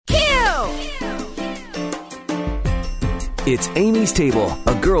It's Amy's Table,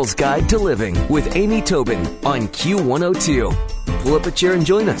 a girl's guide to living with Amy Tobin on Q102. Pull up a chair and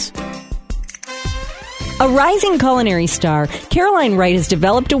join us. A rising culinary star, Caroline Wright has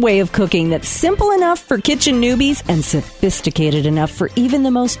developed a way of cooking that's simple enough for kitchen newbies and sophisticated enough for even the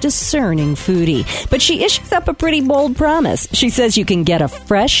most discerning foodie. But she issues up a pretty bold promise. She says you can get a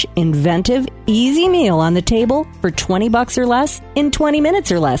fresh, inventive, easy meal on the table for $20 or less in 20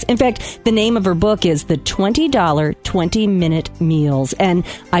 minutes or less. In fact, the name of her book is The $20 20-Minute Meals. And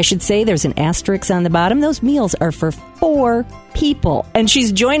I should say there's an asterisk on the bottom. Those meals are for 4 people. And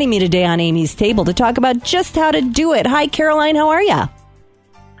she's joining me today on Amy's Table to talk about just how to do it. Hi, Caroline. How are you?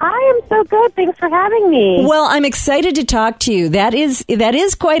 I am so good. Thanks for having me. Well, I'm excited to talk to you. That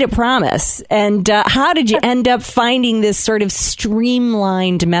is quite a promise. And how did you end up finding this sort of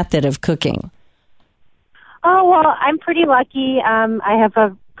streamlined method of cooking? Oh, well, I'm pretty lucky. I have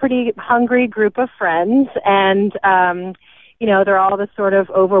a pretty hungry group of friends, and they're all the sort of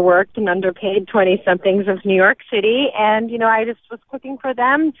overworked and underpaid 20-somethings of New York City. And, I just was cooking for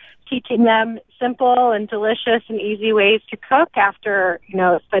them, teaching them simple and delicious and easy ways to cook after,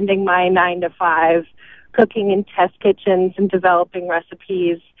 spending my 9 to 5 cooking in test kitchens and developing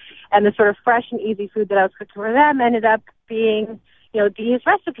recipes. And the sort of fresh and easy food that I was cooking for them ended up being, these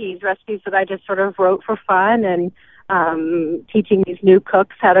recipes that I just sort of wrote for fun, and teaching these new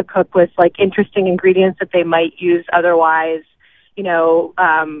cooks how to cook with like interesting ingredients that they might use otherwise,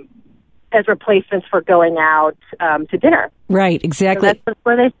 as replacements for going out to dinner. Right, exactly. So that's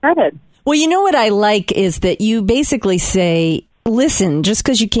where they started. Well, what I like is that you basically say, listen, just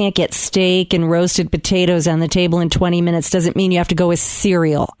because you can't get steak and roasted potatoes on the table in 20 minutes doesn't mean you have to go with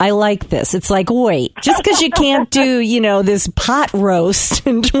cereal. I like this. It's like, wait, just because you can't do, this pot roast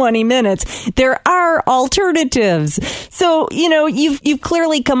in 20 minutes, there are alternatives. So, you've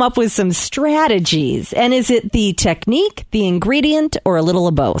clearly come up with some strategies. And is it the technique, the ingredient, or a little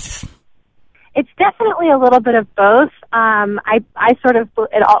of both? It's definitely a little bit of both. I sort of,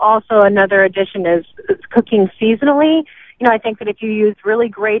 and also another addition is cooking seasonally. I think that if you use really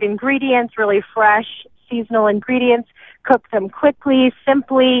great ingredients, really fresh, seasonal ingredients, cook them quickly,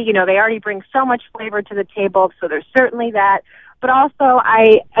 simply, they already bring so much flavor to the table, so there's certainly that. But also,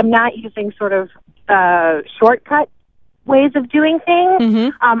 I am not using sort of shortcut ways of doing things. Mm-hmm.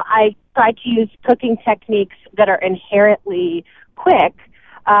 I try to use cooking techniques that are inherently quick,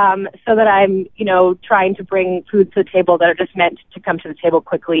 so that I'm, trying to bring foods to the table that are just meant to come to the table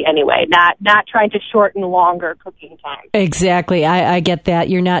quickly anyway, not trying to shorten longer cooking time. Exactly. I get that.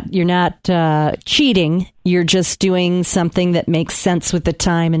 You're not cheating. You're just doing something that makes sense with the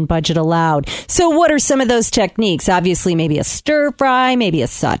time and budget allowed. So what are some of those techniques? Obviously, maybe a stir fry, maybe a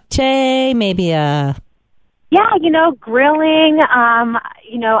saute, maybe a... Yeah, grilling.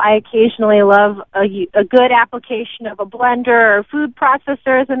 I occasionally love a good application of a blender or food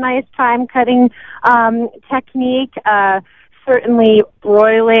processor is a nice time cutting technique. Certainly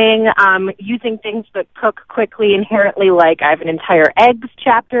broiling, using things that cook quickly inherently, like I have an entire eggs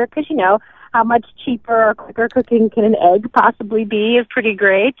chapter, because how much cheaper or quicker cooking can an egg possibly be is pretty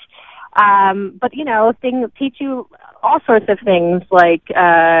great. But things teach you all sorts of things like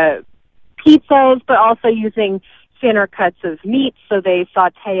pizzas, but also using thinner cuts of meat so they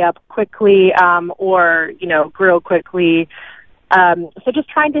saute up quickly, or grill quickly. So just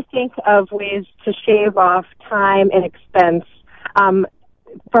trying to think of ways to shave off time and expense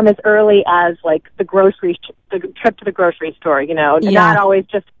from as early as like the trip to the grocery store. Not always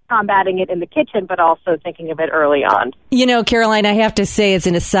just combating it in the kitchen, but also thinking of it early on. Caroline, I have to say as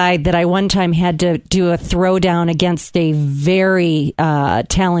an aside that I one time had to do a throwdown against a very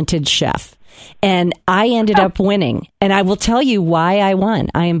talented chef. And I ended up winning. And I will tell you why I won.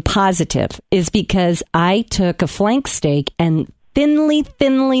 I am positive is because I took a flank steak and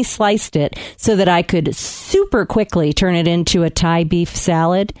thinly sliced it so that I could super quickly turn it into a Thai beef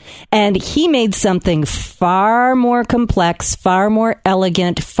salad. And he made something far more complex, far more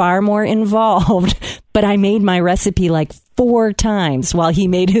elegant, far more involved. But I made my recipe like 4 times while he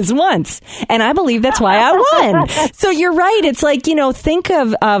made his once. And I believe that's why I won. So you're right. It's like, think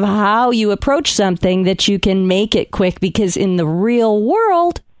of how you approach something that you can make it quick, because in the real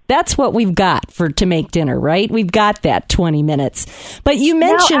world, that's what we've got to make dinner, right? We've got that 20 minutes. But you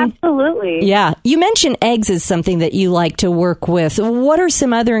mentioned... No, absolutely. Yeah. You mentioned eggs as something that you like to work with. What are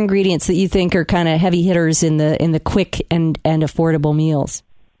some other ingredients that you think are kind of heavy hitters in the quick and affordable meals?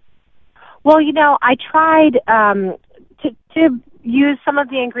 Well, I tried to use some of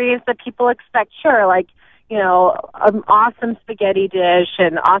the ingredients that people expect. Sure, like, an awesome spaghetti dish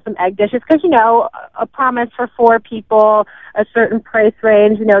and awesome egg dishes, because, a promise for 4 people, a certain price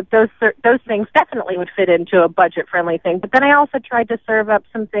range, those things definitely would fit into a budget-friendly thing. But then I also tried to serve up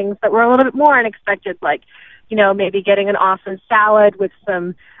some things that were a little bit more unexpected, like, maybe getting an awesome salad with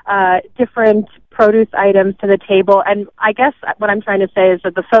some different produce items to the table. And I guess what I'm trying to say is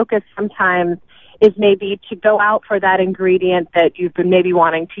that the focus sometimes is maybe to go out for that ingredient that you've been maybe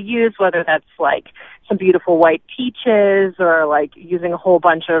wanting to use, whether that's like some beautiful white peaches or like using a whole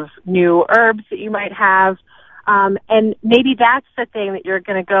bunch of new herbs that you might have. And maybe that's the thing that you're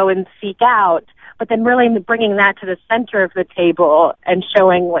going to go and seek out, but then really bringing that to the center of the table and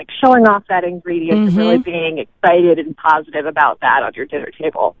showing off that ingredient and really being excited and positive about that on your dinner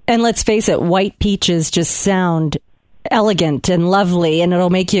table. And let's face it, white peaches just sound elegant and lovely, and it'll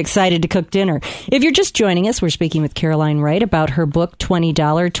make you excited to cook dinner. If you're just joining us, we're speaking with Caroline Wright about her book, $20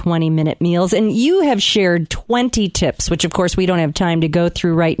 20-Minute Meals, and you have shared 20 tips, which of course we don't have time to go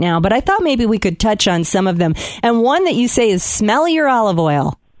through right now, but I thought maybe we could touch on some of them. And one that you say is smell your olive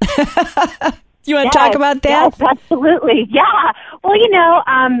oil. You want to talk about that? Yes, absolutely. Yeah. Well,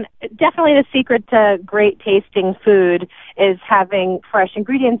 definitely the secret to great tasting food is having fresh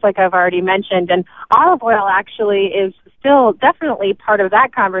ingredients, like I've already mentioned. And olive oil actually is still definitely part of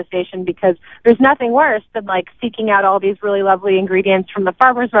that conversation, because there's nothing worse than seeking out all these really lovely ingredients from the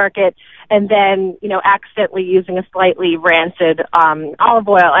farmer's market and then, accidentally using a slightly rancid olive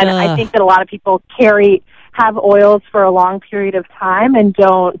oil. And I think that a lot of people have oils for a long period of time and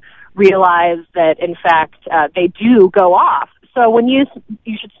don't realize that, in fact, they do go off. So when you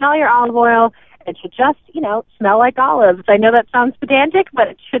should smell your olive oil, it should just, smell like olives. I know that sounds pedantic, but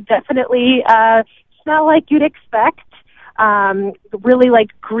it should definitely smell like you'd expect, really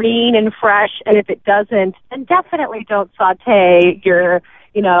green and fresh. And if it doesn't, then definitely don't saute your,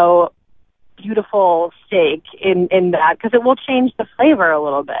 beautiful steak in that, because it will change the flavor a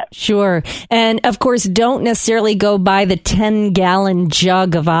little bit. Sure. And of course, don't necessarily go buy the 10-gallon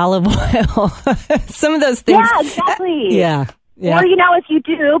jug of olive oil. Some of those things. Yeah, exactly. Yeah. Or, if you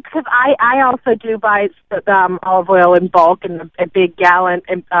do, because I also do buy olive oil in bulk in a big gallon,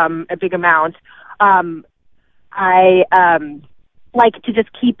 a big amount. I like to just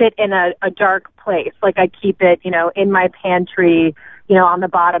keep it in a dark place. Like I keep it, in my pantry, on the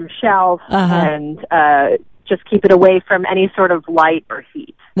bottom shelf, and just keep it away from any sort of light or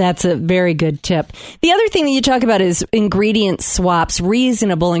heat. That's a very good tip. The other thing that you talk about is ingredient swaps,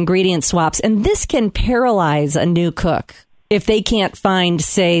 reasonable ingredient swaps, and this can paralyze a new cook. If they can't find,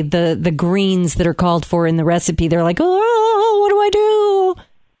 say, the greens that are called for in the recipe, they're like, oh, what do I do?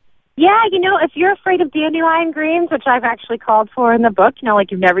 Yeah, if you're afraid of dandelion greens, which I've actually called for in the book,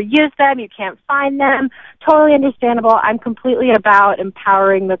 you've never used them, you can't find them, totally understandable. I'm completely about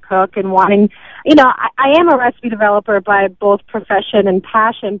empowering the cook and wanting, I am a recipe developer by both profession and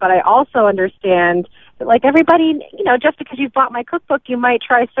passion, but I also understand that, everybody, just because you've bought my cookbook, you might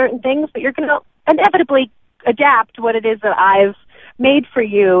try certain things, but you're going to inevitably adapt what it is that I've made for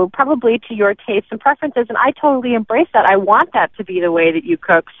you, probably to your tastes and preferences, and I totally embrace that. I want that to be the way that you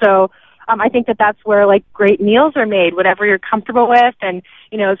cook. So I think that that's where great meals are made, whatever you're comfortable with, and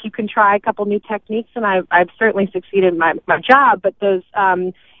if you can try a couple new techniques, and I've certainly succeeded in my job. But those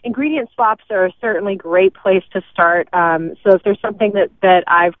ingredient swaps are a certainly great place to start. So if there's something that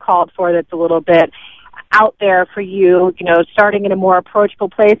I've called for that's a little bit out there for you, starting in a more approachable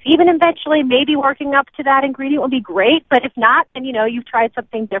place, even eventually maybe working up to that ingredient would be great. But if not, then, you've tried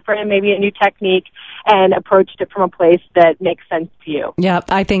something different and maybe a new technique and approached it from a place that makes sense to you. Yeah,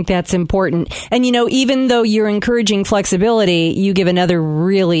 I think that's important. And, even though you're encouraging flexibility, you give another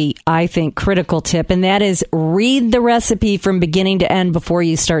really, I think, critical tip, and that is read the recipe from beginning to end before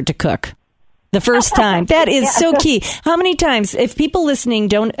you start to cook. The first time. That is so key. How many times, if people listening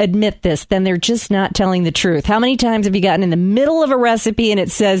don't admit this, then they're just not telling the truth. How many times have you gotten in the middle of a recipe and it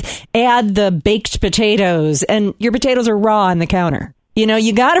says, add the baked potatoes, and your potatoes are raw on the counter?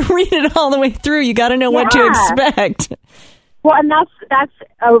 You got to read it all the way through. You got to know what to expect. Well, and that's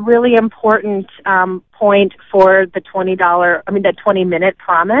a really important point for the the 20-minute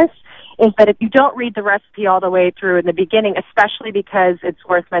promise, is that if you don't read the recipe all the way through in the beginning, especially because it's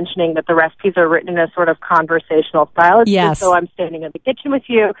worth mentioning that the recipes are written in a sort of conversational style. It's yes. So I'm standing in the kitchen with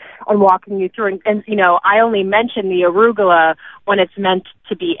you and walking you through. And I only mention the arugula when it's meant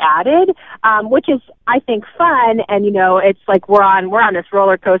to be added, which is, I think, fun. And, it's like we're on this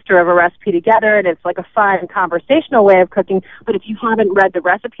roller coaster of a recipe together, and it's like a fun conversational way of cooking. But if you haven't read the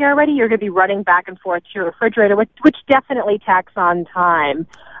recipe already, you're going to be running back and forth to your refrigerator, which definitely tacks on time.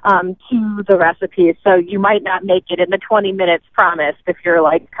 to the recipe. So you might not make it in the 20 minutes promised if you're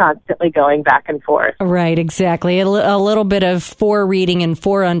like constantly going back and forth. Right, exactly. A little bit of forereading and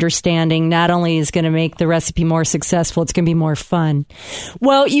understanding not only is going to make the recipe more successful, it's going to be more fun.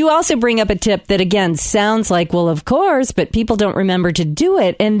 Well, you also bring up a tip that, again, sounds like, well, of course, but people don't remember to do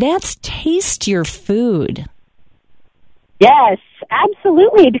it, and that's taste your food. Yes,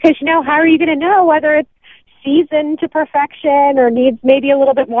 absolutely, because, how are you going to know whether it's seasoned to perfection or needs maybe a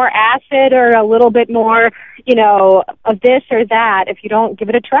little bit more acid or a little bit more, of this or that if you don't give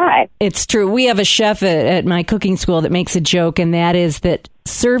it a try? It's true. We have a chef at my cooking school that makes a joke, and that is that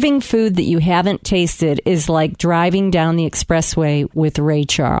serving food that you haven't tasted is like driving down the expressway with Ray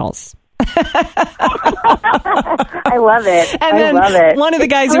Charles. I love it. And love it. One of the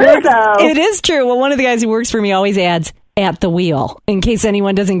guys it is true. Well, one of the guys who works for me always adds, at the wheel, in case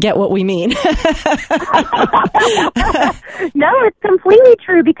anyone doesn't get what we mean. No, it's completely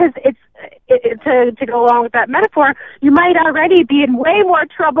true, because to go along with that metaphor, you might already be in way more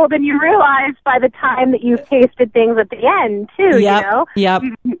trouble than you realize by the time that you've tasted things at the end, too. Yep.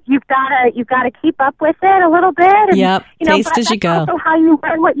 You've got to keep up with it a little bit. And, taste as you go. Also, how you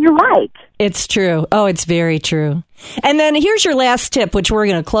learn what you like. It's true. Oh, it's very true. And then here's your last tip, which we're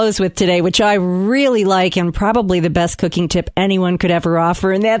going to close with today, which I really like, and probably the best cooking tip anyone could ever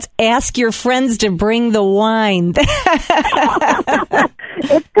offer, and that's ask your friends to bring the wine.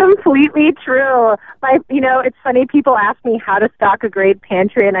 It's completely true. It's funny, people ask me how to stock a great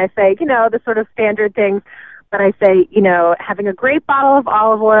pantry, and I say, the sort of standard things, but I say, having a great bottle of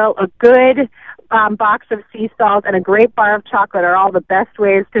olive oil, a good box of sea salt, and a great bar of chocolate are all the best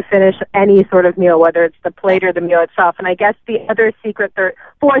ways to finish any sort of meal, whether it's the plate or the meal itself. And I guess the other secret,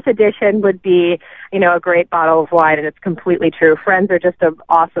 fourth addition, would be, a great bottle of wine, and it's completely true. Friends are just an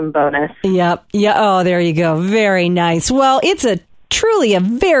awesome bonus. Yep. Yeah. Oh, there you go. Very nice. Well, it's truly a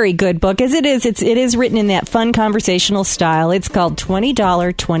very good book, as it is written in that fun conversational style. It's called $20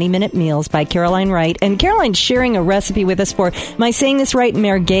 20-Minute Meals by Caroline Wright. And Caroline's sharing a recipe with us for, am I saying this right,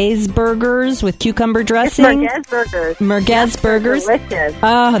 merguez burgers with cucumber dressing? It's merguez burgers. Merguez burgers. Delicious.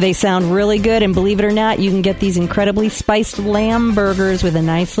 Oh, they sound really good. And believe it or not, you can get these incredibly spiced lamb burgers with a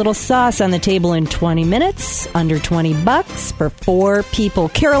nice little sauce on the table in 20 minutes, under $20 for 4 people.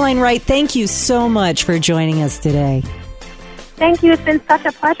 Caroline Wright, thank you so much for joining us today. Thank you. It's been such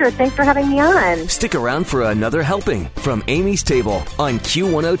a pleasure. Thanks for having me on. Stick around for another helping from Amy's Table on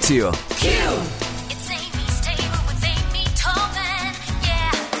Q102. It's Amy's Table with Amy Tobin.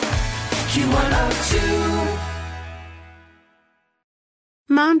 Yeah. Q102.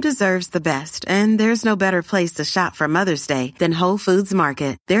 Mom deserves the best, and there's no better place to shop for Mother's Day than Whole Foods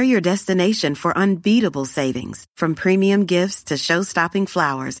Market. They're your destination for unbeatable savings, from premium gifts to show-stopping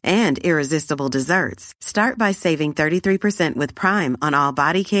flowers and irresistible desserts. Start by saving 33% with Prime on all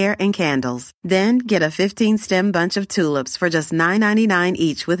body care and candles. Then get a 15-stem bunch of tulips for just $9.99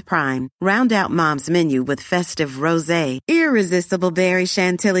 each with Prime. Round out Mom's menu with festive rosé, irresistible berry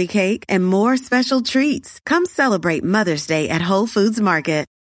chantilly cake, and more special treats. Come celebrate Mother's Day at Whole Foods Market.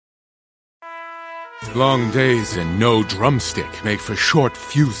 Long days and no drumstick make for short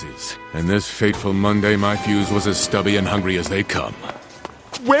fuses. And this fateful Monday, my fuse was as stubby and hungry as they come.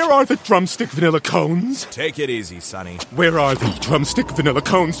 Where are the drumstick vanilla cones? Take it easy, Sonny. Where are the drumstick vanilla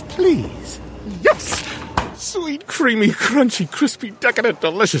cones, please? Yes! Sweet, creamy, crunchy, crispy, decadent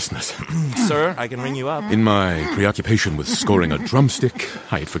deliciousness. Sir, I can ring you up. In my preoccupation with scoring a drumstick,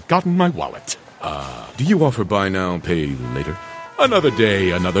 I had forgotten my wallet. Do you offer buy now, pay later? Another day,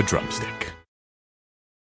 another drumstick.